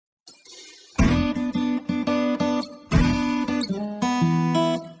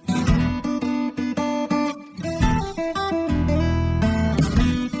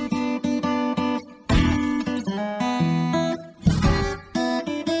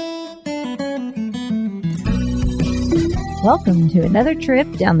Welcome to another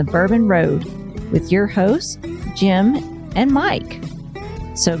trip down the Bourbon Road with your hosts, Jim and Mike.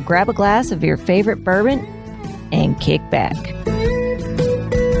 So grab a glass of your favorite bourbon and kick back.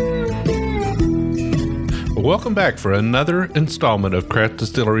 Welcome back for another installment of Craft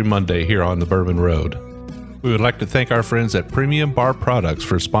Distillery Monday here on the Bourbon Road. We would like to thank our friends at Premium Bar Products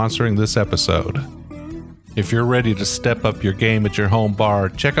for sponsoring this episode. If you're ready to step up your game at your home bar,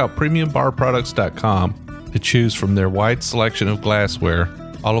 check out PremiumBarProducts.com to choose from their wide selection of glassware,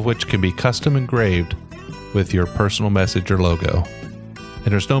 all of which can be custom engraved with your personal message or logo. And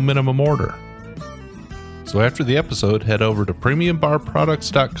there's no minimum order. So after the episode, head over to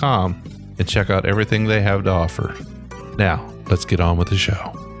PremiumBarProducts.com and check out everything they have to offer. Now, let's get on with the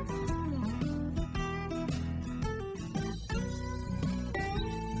show.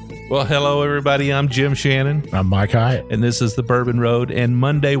 Well, hello, everybody. I'm Jim Shannon. I'm Mike Hyatt. And this is the Bourbon Road. And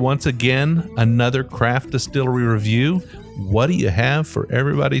Monday, once again, another craft distillery review. What do you have for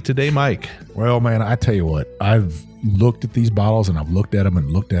everybody today, Mike? Well, man, I tell you what, I've looked at these bottles and I've looked at them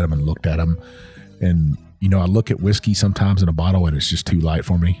and looked at them and looked at them. And, you know, I look at whiskey sometimes in a bottle and it's just too light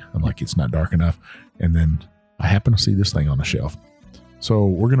for me. I'm like, it's not dark enough. And then I happen to see this thing on the shelf. So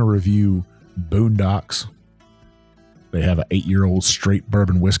we're going to review Boondocks. They have an 8-year-old straight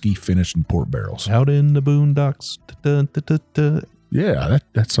bourbon whiskey finished in port barrels. Out in the boondocks. Da, da, da, da. Yeah,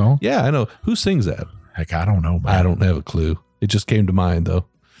 that song. Yeah, I know. Who sings that? Heck, I don't know, man. I don't have a clue. It just came to mind, though.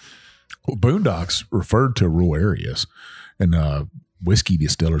 Well, Boondocks referred to rural areas, and whiskey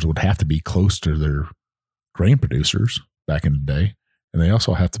distillers would have to be close to their grain producers back in the day, and they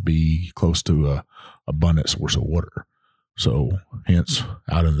also have to be close to a abundant source of water. So, hence,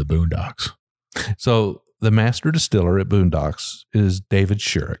 out in the boondocks. So, the master distiller at Boondocks is Dave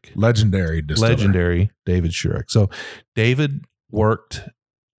Scheurich. Legendary distiller. Legendary Dave Scheurich. So, David worked,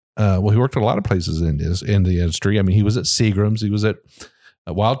 he worked at a lot of places in the industry. I mean, he was at Seagram's. He was at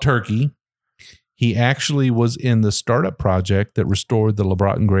Wild Turkey. He actually was in the startup project that restored the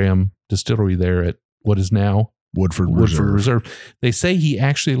LeBron Graham distillery there at what is now Woodford Reserve. They say he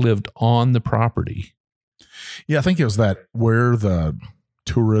actually lived on the property. Yeah, I think it was that where the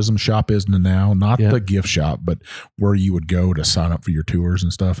tourism shop is now, not the gift shop, but where you would go to sign up for your tours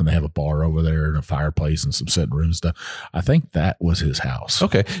and stuff. And they have a bar over there and a fireplace and some sitting rooms and stuff. I think that was his house.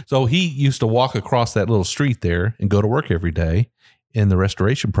 Okay. So he used to walk across that little street there and go to work every day in the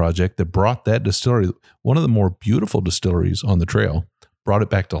restoration project that brought that distillery, one of the more beautiful distilleries on the trail, brought it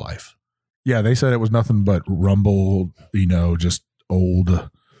back to life. Yeah. They said it was nothing but rumble, you know, just old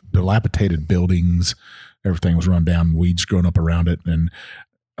dilapidated buildings. Everything was run down, weeds growing up around it. And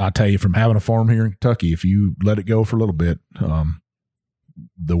I tell you, from having a farm here in Kentucky, if you let it go for a little bit,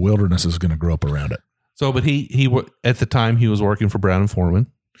 the wilderness is going to grow up around it. So, but he at the time he was working for Brown and Foreman.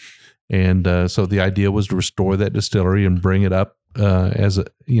 And so the idea was to restore that distillery and bring it up as a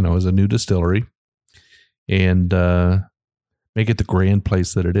new distillery and make it the grand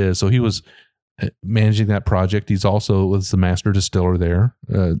place that it is. So he was managing that project. He's also was the master distiller there,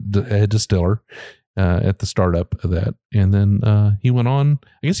 head distiller. At the startup of that. And then he went on,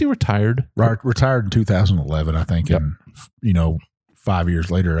 I guess he retired. Retired in 2011, I think. Yep. And, 5 years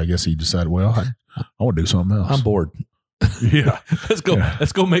later, I guess he decided, well, I want to do something else. I'm bored. Yeah. Let's go. Yeah.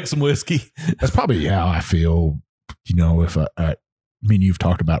 Let's go make some whiskey. That's probably how I feel, if I mean, you've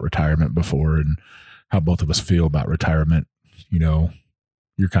talked about retirement before and how both of us feel about retirement,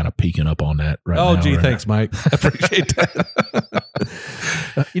 you're kind of peeking up on that right now. Oh, gee, thanks, Mike. I appreciate that.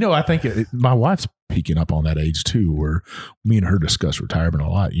 I think my wife's peeking up on that age too, where me and her discuss retirement a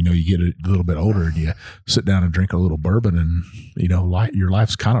lot. You get a little bit older and you sit down and drink a little bourbon and, your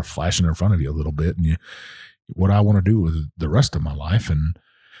life's kind of flashing in front of you a little bit. And what I want to do with the rest of my life, and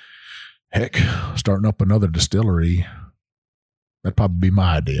heck, starting up another distillery, that'd probably be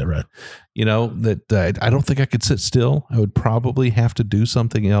my idea, right? I don't think I could sit still. I would probably have to do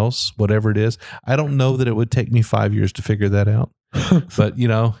something else, whatever it is. I don't know that it would take me 5 years to figure that out. But,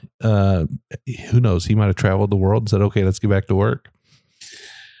 who knows? He might have traveled the world and said, okay, let's get back to work.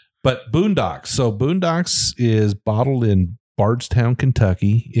 But Boondocks. So Boondocks is bottled in Bardstown,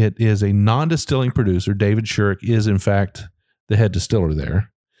 Kentucky. It is a non-distilling producer. David Scheurich is, in fact, the head distiller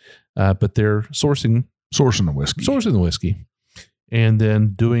there. But they're sourcing the whiskey. And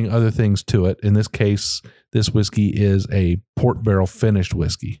then doing other things to it. In this case, this whiskey is a port barrel finished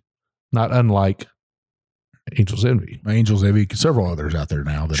whiskey, not unlike Angel's Envy. Several others out there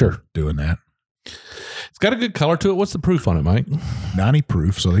now that are doing that. It's got a good color to it. What's the proof on it, Mike? 90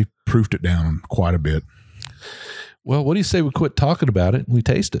 proof, so they proofed it down quite a bit. Well, what do you say we quit talking about it and we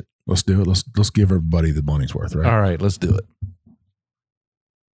taste it? Let's do it. Let's give everybody the money's worth, right? All right, let's do it.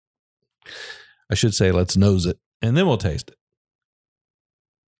 I should say let's nose it. and then we'll taste it.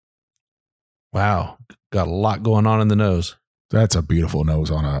 Wow. Got a lot going on in the nose. That's a beautiful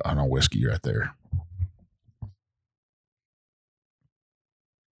nose on a whiskey right there.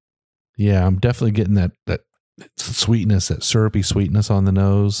 Yeah, I'm definitely getting that sweetness, that syrupy sweetness on the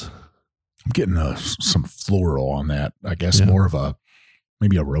nose. I'm getting some floral on that. I guess more of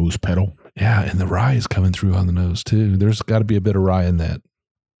maybe a rose petal. Yeah, and the rye is coming through on the nose too. There's got to be a bit of rye in that.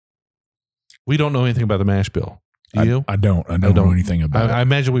 We don't know anything about the mash bill. Do you? I don't know anything about it. I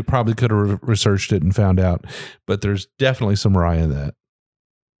imagine we probably could have researched it and found out, but there's definitely some rye in that.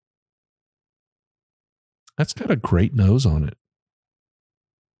 That's got a great nose on it.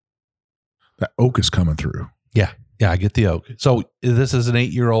 That oak is coming through. Yeah, I get the oak. So this is an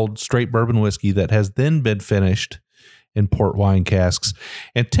 8-year-old straight bourbon whiskey that has then been finished in port wine casks.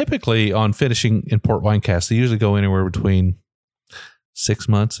 And typically on finishing in port wine casks, they usually go anywhere between 6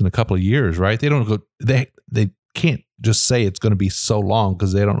 months and a couple of years, right? They don't go, they can't just say it's going to be so long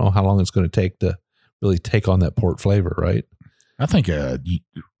because they don't know how long it's going to take to really take on that port flavor, right? I think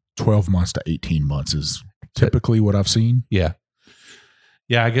 12 months to 18 months is typically what I've seen. Yeah.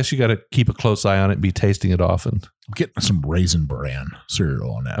 Yeah, I guess you got to keep a close eye on it and be tasting it often. I'm getting some Raisin Bran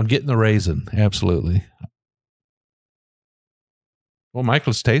cereal on that. I'm getting the raisin. Absolutely. Well, Mike,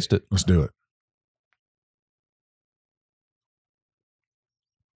 let's taste it. Let's do it.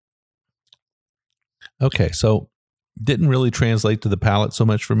 Okay, so didn't really translate to the palate so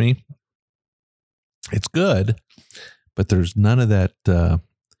much for me. It's good, but there's none of that.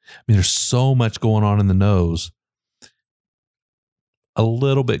 There's so much going on in the nose. A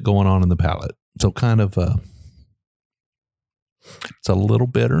little bit going on in the palate. So kind of, it's a little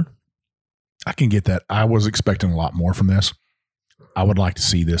bitter. I can get that. I was expecting a lot more from this. I would like to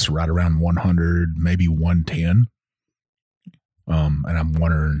see this right around 100, maybe 110. And I'm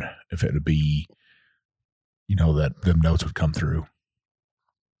wondering if it would be, that them notes would come through.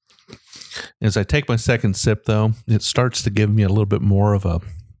 As I take my second sip, though, it starts to give me a little bit more of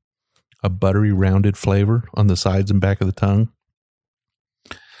a buttery, rounded flavor on the sides and back of the tongue.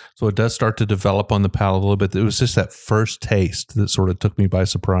 So it does start to develop on the palate a little bit. It was just that first taste that sort of took me by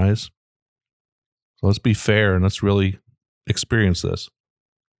surprise. So let's be fair and let's really experience this.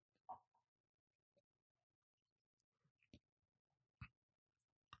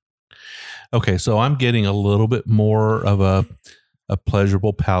 Okay, so I'm getting a little bit more of a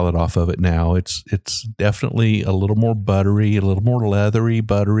pleasurable palate off of it now. It's definitely a little more buttery, a little more leathery,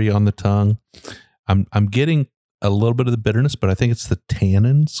 buttery on the tongue. I'm getting a little bit of the bitterness, but I think it's the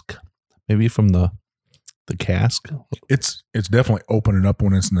tannins, maybe from the cask. It's definitely opening up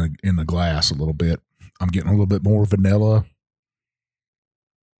when it's in the glass a little bit. I'm getting a little bit more vanilla.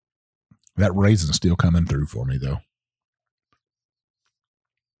 That raisin's still coming through for me, though.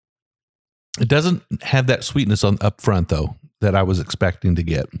 It doesn't have that sweetness on up front, though, that I was expecting to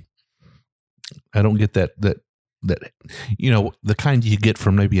get. I don't get that the kind you get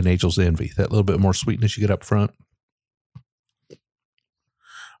from maybe an Angel's Envy, that little bit more sweetness you get up front.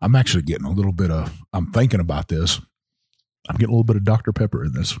 I'm actually getting a little bit of, I'm thinking about this. I'm getting a little bit of Dr. Pepper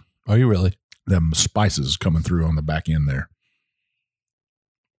in this. Are you really? Them spices coming through on the back end there.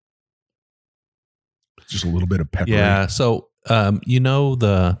 Just a little bit of pepper. Yeah. So,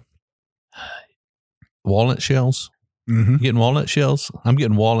 the walnut shells? Mm-hmm. You getting walnut shells? I'm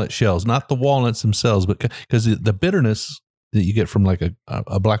getting walnut shells, not the walnuts themselves, but because the bitterness that you get from like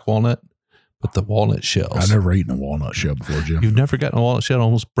a black walnut, but the walnut shells. I've never eaten a walnut shell before, Jim. You've never gotten a walnut shell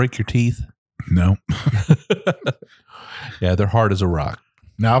almost break your teeth? No. Yeah, they're hard as a rock.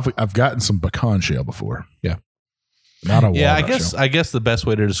 Now I've gotten some pecan shell before. Yeah. Not a walnut shell. I guess the best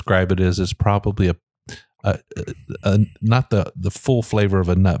way to describe it is it's probably a not the full flavor of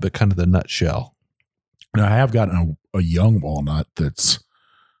a nut, but kind of the nut shell. Now I have gotten a young walnut that's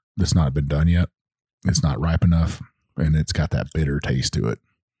not been done yet. It's not ripe enough, and it's got that bitter taste to it.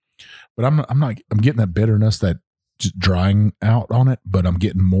 But I'm getting that bitterness that just drying out on it, but I'm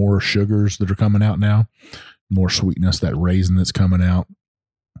getting more sugars that are coming out now, more sweetness, that raisin that's coming out,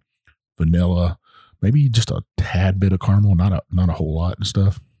 vanilla, maybe just a tad bit of caramel, not a whole lot and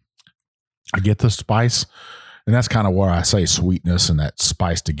stuff. I get the spice, and that's kind of where I say sweetness and that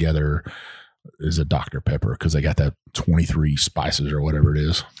spice together is a Dr. Pepper, because they got that 23 spices or whatever it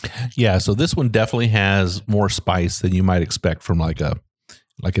is. Yeah, so this one definitely has more spice than you might expect from like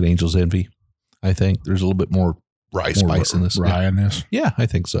an Angel's Envy. I think there's a little bit more rye spice in this. Rye in this? Yeah, I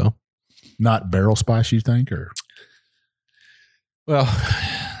think so. Not barrel spice, you think? Or well,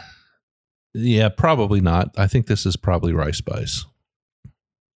 yeah, probably not. I think this is probably rye spice.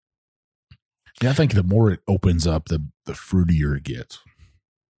 Yeah, I think the more it opens up, the fruitier it gets.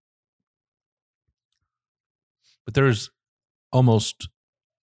 but there's almost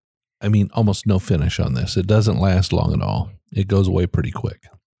no finish on this. It doesn't last long at all. It goes away pretty quick.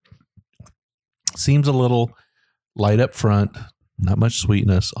 Seems a little light up front, not much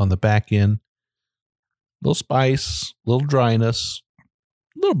sweetness on the back end. Little spice, little dryness,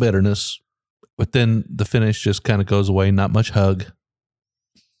 little bitterness, but then the finish just kind of goes away. Not much hug.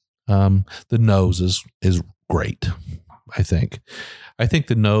 The nose is great. I think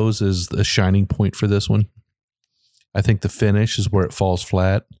the nose is the shining point for this one. I think the finish is where it falls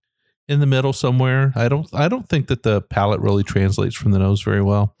flat in the middle somewhere. I don't think that the palate really translates from the nose very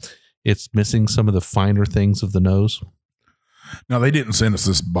well. It's missing some of the finer things of the nose. No, they didn't send us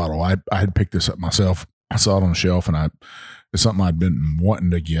this bottle. I had picked this up myself. I saw it on the shelf, and it's something I'd been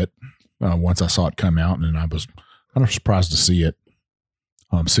wanting to get once I saw it come out, and I was kind of surprised to see it.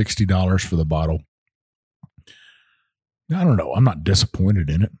 $60 for the bottle. I don't know. I'm not disappointed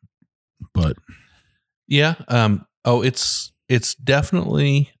in it, but yeah. It's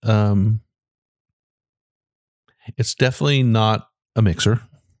definitely not a mixer.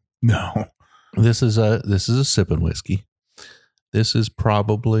 No, this is a sipping whiskey. This is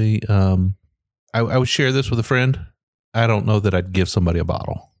probably, I would share this with a friend. I don't know that I'd give somebody a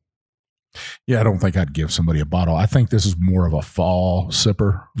bottle. Yeah, I don't think I'd give somebody a bottle. I think this is more of a fall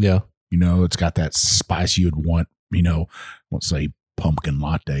sipper. Yeah. It's got that spice you'd want, I won't say pumpkin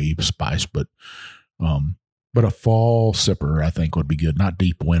latte spice, but a fall sipper I think would be good. Not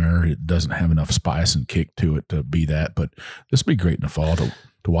deep winter. It doesn't have enough spice and kick to it to be that, but this would be great in the fall to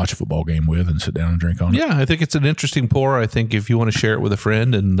watch a football game with and sit down and drink on it. Yeah, I think it's an interesting pour. I think if you want to share it with a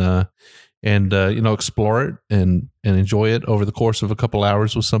friend and explore it and enjoy it over the course of a couple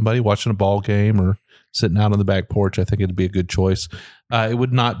hours with somebody, watching a ball game or sitting out on the back porch, I think it'd be a good choice. It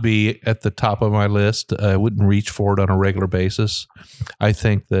would not be at the top of my list. I wouldn't reach for it on a regular basis. I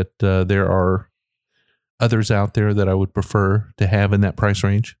think that there are others out there that I would prefer to have in that price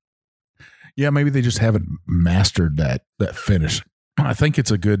range. Yeah, maybe they just haven't mastered that finish. I think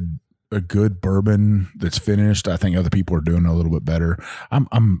it's a good bourbon that's finished. I think other people are doing a little bit better.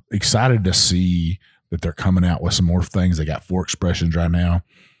 I'm excited to see that they're coming out with some more things. They got 4 expressions right now.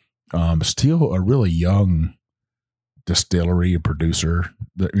 Still a really young distillery producer.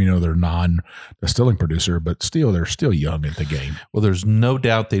 They're non-distilling producer, but they're still young at the game. Well, there's no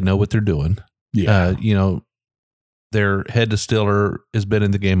doubt they know what they're doing. Yeah. Their head distiller has been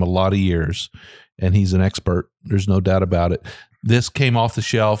in the game a lot of years, and he's an expert. There's no doubt about it. This came off the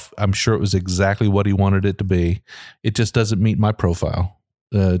shelf. I'm sure it was exactly what he wanted it to be. It just doesn't meet my profile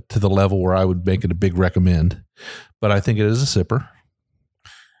to the level where I would make it a big recommend. But I think it is a sipper.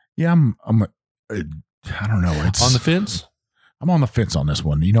 Yeah, I don't know. It's on the fence. I'm on the fence on this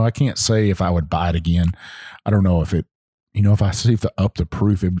one. I can't say if I would buy it again. I don't know if if I see to up the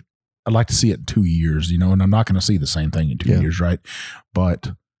proof, I'd like to see it in 2 years, and I'm not going to see the same thing in 2 years, right?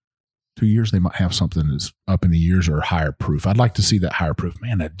 But 2 years, they might have something that's up in the years or higher proof. I'd like to see that higher proof.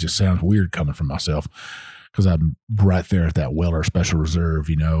 Man, that just sounds weird coming from myself because I'm right there at that Weller Special Reserve,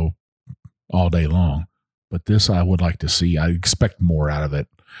 all day long. But this I would like to see. I expect more out of it.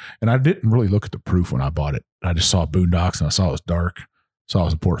 And I didn't really look at the proof when I bought it. I just saw Boondocks and I saw it was dark. Saw it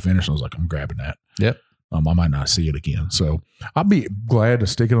was a port finish. And I was like, I'm grabbing that. Yep. I might not see it again. So I'll be glad to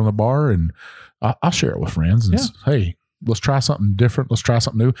stick it on the bar and I'll share it with friends and say, hey, let's try something different. Let's try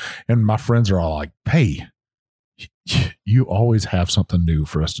something new. And my friends are all like, hey, you always have something new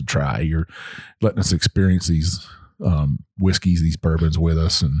for us to try. You're letting us experience these whiskeys, these bourbons with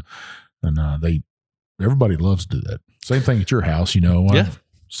us. And everybody loves to do that. Same thing at your house, I've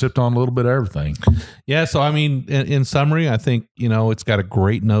sipped on a little bit of everything. Yeah. So, in summary, I think, it's got a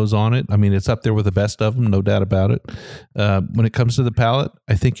great nose on it. It's up there with the best of them, no doubt about it. When it comes to the palate,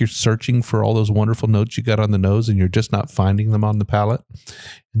 I think you're searching for all those wonderful notes you got on the nose and you're just not finding them on the palate.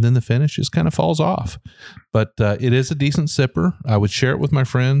 And then the finish just kind of falls off. But it is a decent sipper. I would share it with my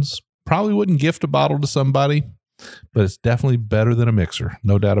friends. Probably wouldn't gift a bottle to somebody, but it's definitely better than a mixer.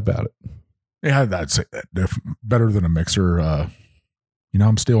 No doubt about it. Yeah, I'd say that. Better than a mixer.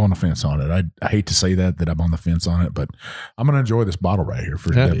 I'm still on the fence on it. I hate to say that I'm on the fence on it, but I'm going to enjoy this bottle right here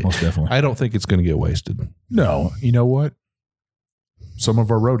most definitely. I don't think it's going to get wasted. No, you know what? Some of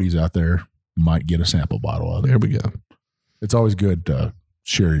our roadies out there might get a sample bottle of it. There we go. It's always good to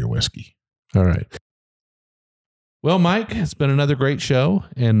share your whiskey. All right. Well, Mike, it's been another great show.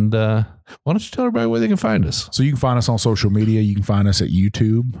 And why don't you tell everybody where they can find us? So you can find us on social media. You can find us at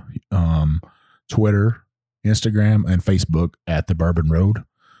YouTube, Twitter, Instagram, and Facebook at The Bourbon Road.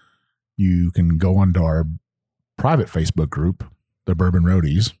 You can go onto our private Facebook group, The Bourbon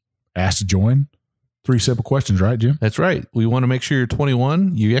Roadies, ask to join, 3 simple questions, right, Jim? That's right. We want to make sure you're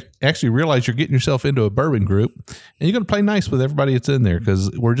 21. You actually realize you're getting yourself into a bourbon group, and you're going to play nice with everybody that's in there because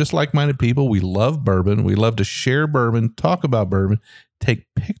we're just like-minded people. We love bourbon. We love to share bourbon, talk about bourbon, take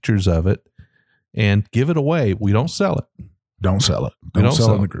pictures of it, and give it away. We don't sell it. Don't sell it. Don't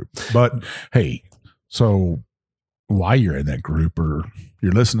sell it in the group. But hey, so while you're in that group or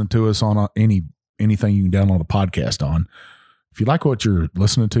you're listening to us on anything you can download a podcast on, if you like what you're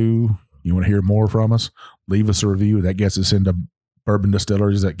listening to, you want to hear more from us, leave us a review. That gets us into bourbon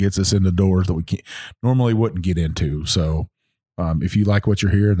distilleries. That gets us into doors that we normally wouldn't get into. So if you like what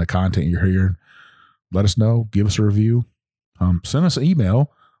you're hearing, the content you're hearing, let us know. Give us a review. Send us an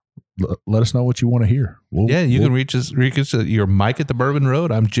email. Let us know what you want to hear. You can reach us. You're Mike at the Bourbon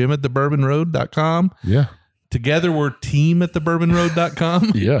Road. I'm Jim at thebourbonroad.com. Yeah. Together we're team at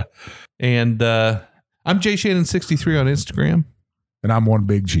thebourbonroad.com. Yeah. And I'm Jay Shannon 63 on Instagram. And I'm One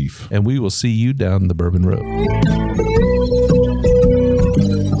Big Chief. And we will see you down the Bourbon Road.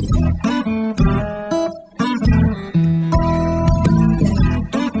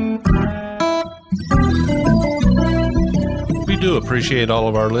 We do appreciate all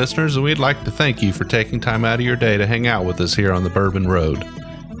of our listeners, and we'd like to thank you for taking time out of your day to hang out with us here on the Bourbon Road.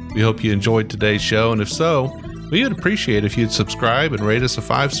 We hope you enjoyed today's show, and if so, we would appreciate if you'd subscribe and rate us a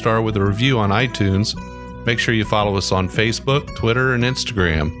 5-star with a review on iTunes. Make sure you follow us on Facebook, Twitter, and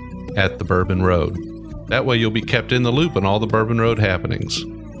Instagram at The Bourbon Road. That way you'll be kept in the loop on all the Bourbon Road happenings.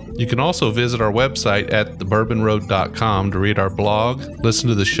 You can also visit our website at thebourbonroad.com to read our blog, listen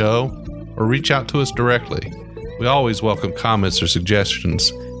to the show, or reach out to us directly. We always welcome comments or suggestions,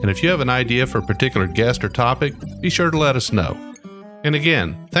 and if you have an idea for a particular guest or topic, be sure to let us know. And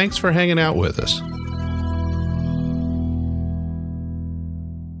again, thanks for hanging out with us.